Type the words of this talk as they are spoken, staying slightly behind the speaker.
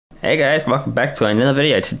Hey guys, welcome back to another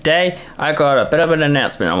video. Today, I got a bit of an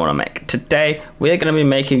announcement I want to make. Today, we're going to be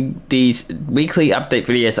making these weekly update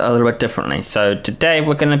videos a little bit differently. So today,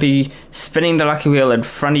 we're going to be spinning the lucky wheel in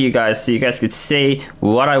front of you guys so you guys can see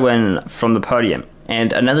what I win from the podium.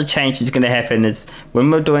 And another change that's going to happen is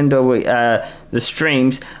when we're doing the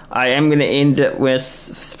streams, I am going to end it with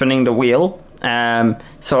spinning the wheel.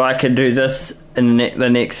 So I can do this in the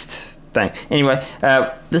next thing. Anyway,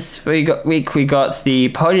 this week we got the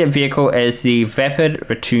podium vehicle as the Vapid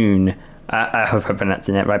Ratoon. I hope I'm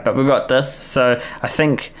pronouncing that right, but we got this, so I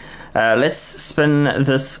think let's spin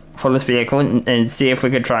this for this vehicle and see if we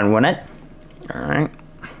could try and win it. Alright.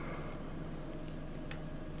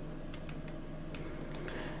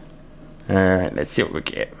 Alright, let's see what we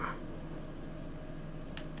get.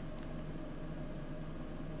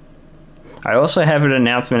 I also have an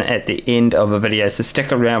announcement at the end of the video, so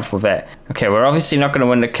stick around for that. Okay, we're obviously not going to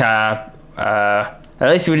win the car. At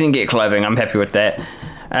least we didn't get clothing. I'm happy with that.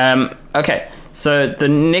 Okay, so the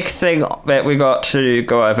next thing that we got to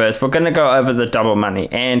go over is we're going to go over the double money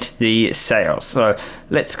and the sales. So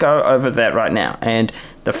let's go over that right now. And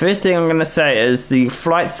the first thing I'm going to say is the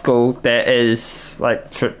flight school that is like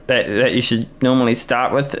that you should normally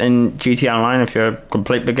start with in GT Online if you're a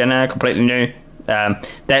complete beginner, completely new.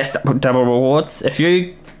 That's double rewards. If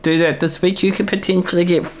you do that this week, you could potentially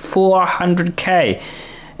get 400k,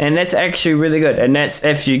 and that's actually really good. And that's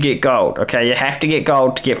if you get gold. Okay, you have to get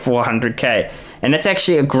gold to get 400k, and that's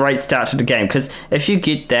actually a great start to the game, because if you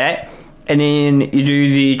get that and then you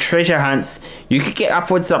do the treasure hunts, you could get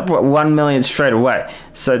upwards of 1 million straight away.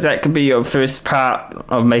 So that could be your first part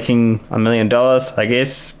of making $1 million, I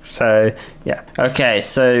guess. So yeah. Okay,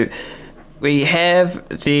 so we have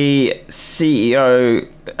the CEO,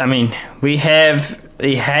 we have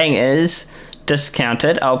the hangers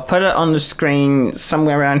discounted. I'll put it on the screen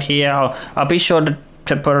somewhere around here. I'll be sure to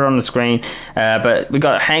put it on the screen. But we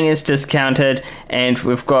got hangers discounted, and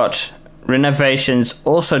we've got renovations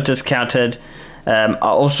also discounted. I'll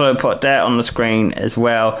also put that on the screen as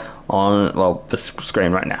well, on, well, the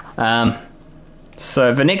screen right now.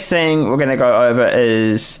 So the next thing we're going to go over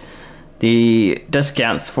is the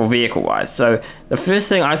discounts for vehicle wise. So the first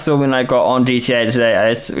thing I saw when I got on GTA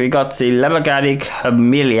today is we got the Lamborghini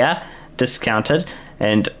Camellia discounted,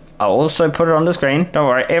 and I'll also put it on the screen. Don't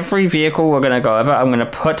worry, every vehicle we're going to go over, I'm going to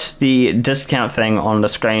put the discount thing on the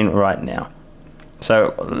screen right now.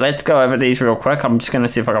 So let's go over these real quick. I'm just going to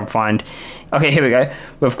see if I can find. Okay, here we go.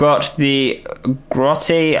 We've got the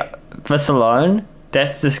Grotti Vissalone.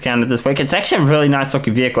 That's discounted this week. It's actually a really nice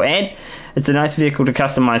looking vehicle, and it's a nice vehicle to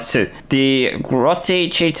customize too. The Grotti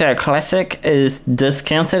Cheetah Classic is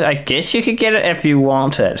discounted. I guess you could get it if you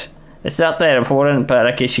want it. It's not that important, but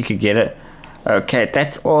I guess you could get it. Okay,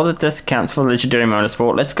 that's all the discounts for Legendary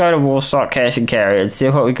Motorsport. Let's go to Warsaw Cash and Carry and see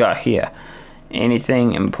what we got here.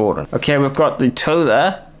 Anything important? Okay, we've got the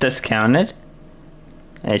Tula discounted,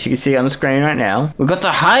 as you can see on the screen right now. We've got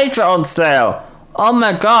the Hydra on sale. Oh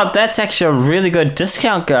my god, that's actually a really good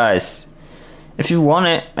discount, guys. If you want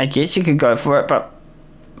it, I guess you could go for it, but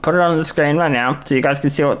put it on the screen right now so you guys can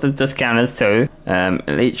see what the discount is too.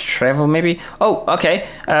 Elite Travel maybe? Oh, okay.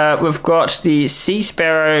 We've got the Sea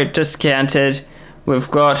Sparrow discounted.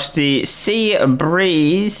 We've got the Sea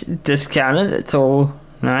Breeze discounted. It's all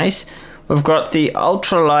nice. We've got the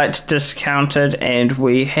Ultralight discounted, and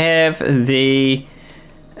we have the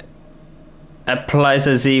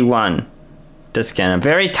Plaza Z1 discounted.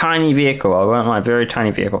 Very tiny vehicle. I won't lie, very tiny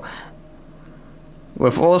vehicle.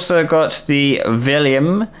 We've also got the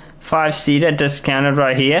Valium 5-seater discounted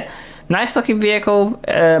right here. Nice looking vehicle,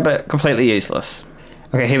 but completely useless.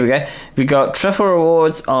 Okay, here we go. We got triple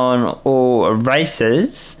rewards on all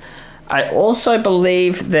races. I also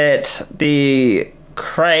believe that the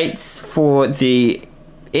crates for the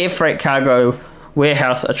air freight cargo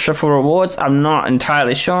warehouse are triple rewards. I'm not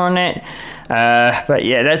entirely sure on that. But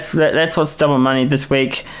yeah, that's what's double money this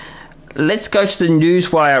week. Let's go to the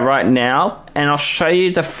newswire right now, and I'll show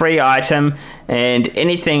you the free item and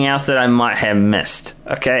anything else that I might have missed.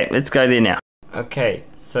 Okay, let's go there now. Okay,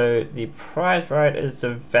 so the prize right is the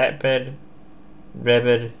Vapid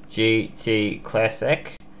Rabbit GT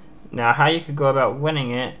Classic. Now, how you could go about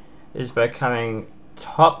winning it is by coming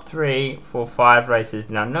top 3 for 5 races.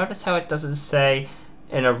 Now, notice how it doesn't say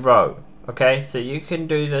in a row. Okay, so you can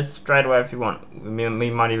do this straight away if you want. We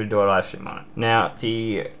might even do a live stream on it. Now,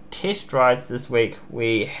 the test rides this week,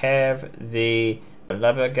 we have the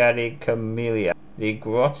Lamborghini Camellia, the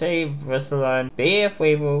Grotti Vissalone, BF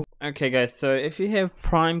Weevil. Okay guys, so if you have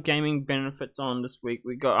Prime Gaming benefits on this week,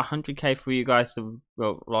 we got 100k for you guys to,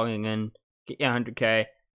 well, logging in, get your 100k.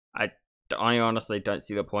 I honestly don't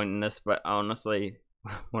see the point in this, but honestly,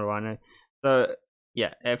 What do I know? So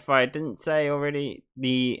yeah, if I didn't say already,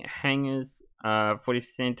 the hangers are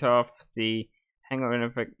 40% off. The hanger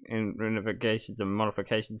renovations and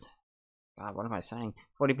modifications. What am I saying?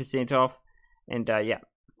 40% off. And yeah,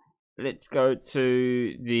 let's go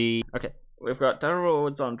to the. Okay, we've got double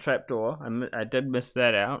rewards on Trapdoor. I did miss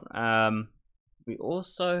that out. We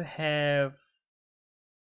also have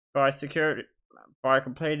by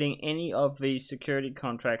completing any of the security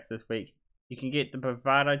contracts this week, you can get the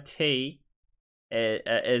Bravado T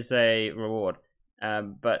as a reward.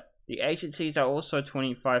 But the agencies are also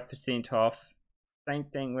 25% off. Same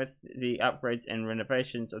thing with the upgrades and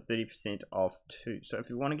renovations of 30% off too. So if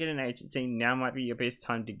you want to get an agency, now might be your best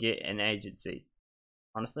time to get an agency.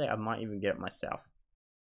 Honestly, I might even get it myself.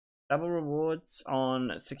 Double rewards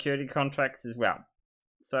on security contracts as well.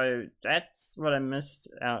 So that's what I missed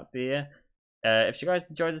out there. If you guys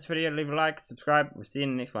enjoyed this video, leave a like, subscribe. We'll see you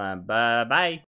in the next one. Bye bye.